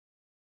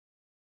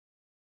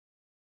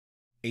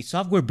A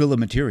software bill of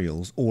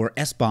materials, or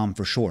SBOM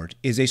for short,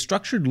 is a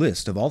structured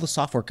list of all the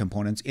software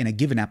components in a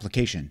given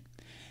application.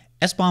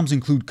 SBOMs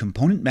include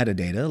component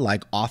metadata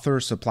like author,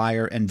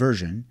 supplier, and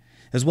version,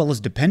 as well as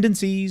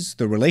dependencies,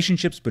 the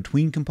relationships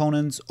between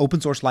components,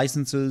 open source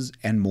licenses,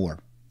 and more.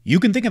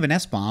 You can think of an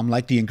SBOM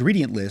like the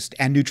ingredient list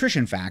and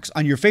nutrition facts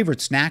on your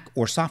favorite snack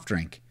or soft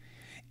drink.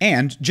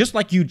 And just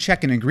like you'd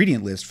check an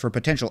ingredient list for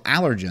potential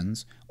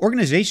allergens,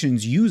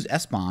 organizations use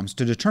SBOMs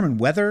to determine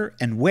whether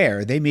and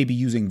where they may be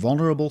using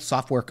vulnerable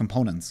software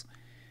components.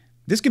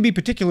 This can be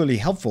particularly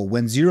helpful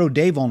when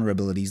zero-day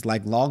vulnerabilities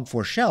like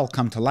Log4Shell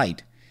come to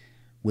light.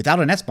 Without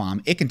an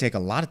SBOM, it can take a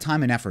lot of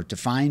time and effort to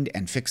find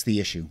and fix the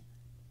issue.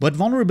 But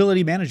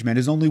vulnerability management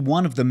is only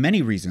one of the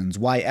many reasons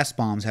why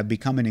SBOMs have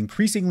become an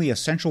increasingly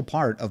essential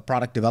part of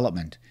product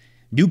development.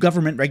 New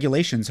government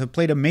regulations have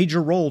played a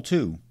major role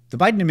too. The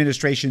Biden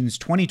administration's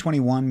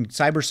 2021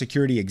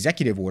 Cybersecurity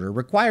Executive Order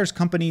requires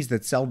companies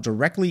that sell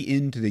directly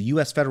into the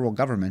U.S. federal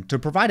government to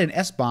provide an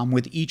SBOM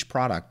with each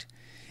product,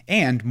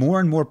 and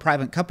more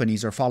private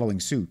companies are following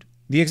suit.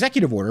 The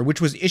executive order,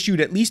 which was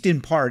issued at least in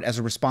part as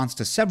a response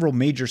to several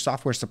major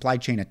software supply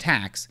chain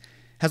attacks,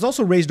 has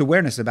also raised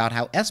awareness about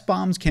how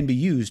SBOMs can be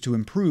used to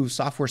improve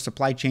software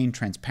supply chain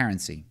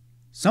transparency.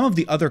 Some of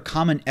the other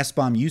common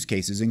SBOM use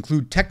cases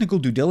include technical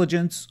due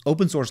diligence,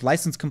 open source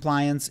license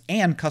compliance,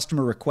 and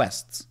customer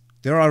requests.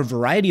 There are a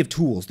variety of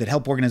tools that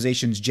help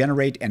organizations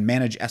generate and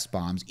manage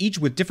SBOMs, each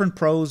with different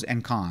pros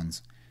and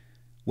cons.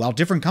 While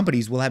different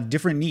companies will have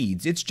different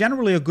needs, it's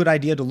generally a good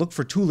idea to look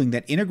for tooling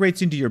that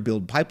integrates into your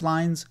build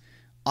pipelines,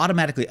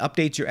 automatically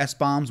updates your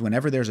SBOMs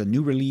whenever there's a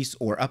new release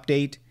or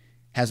update,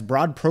 has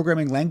broad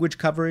programming language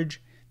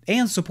coverage,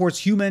 and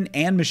supports human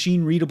and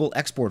machine-readable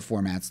export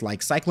formats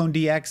like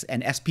CycloneDX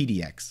and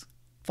SPDX.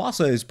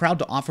 FOSSA is proud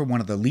to offer one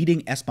of the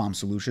leading SBOM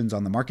solutions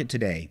on the market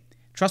today,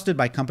 trusted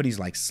by companies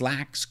like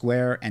Slack,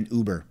 Square, and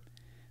Uber.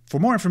 For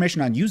more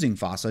information on using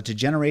FOSSA to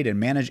generate and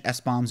manage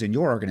SBOMs in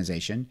your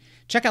organization,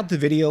 check out the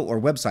video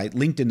or website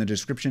linked in the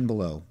description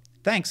below.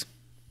 Thanks!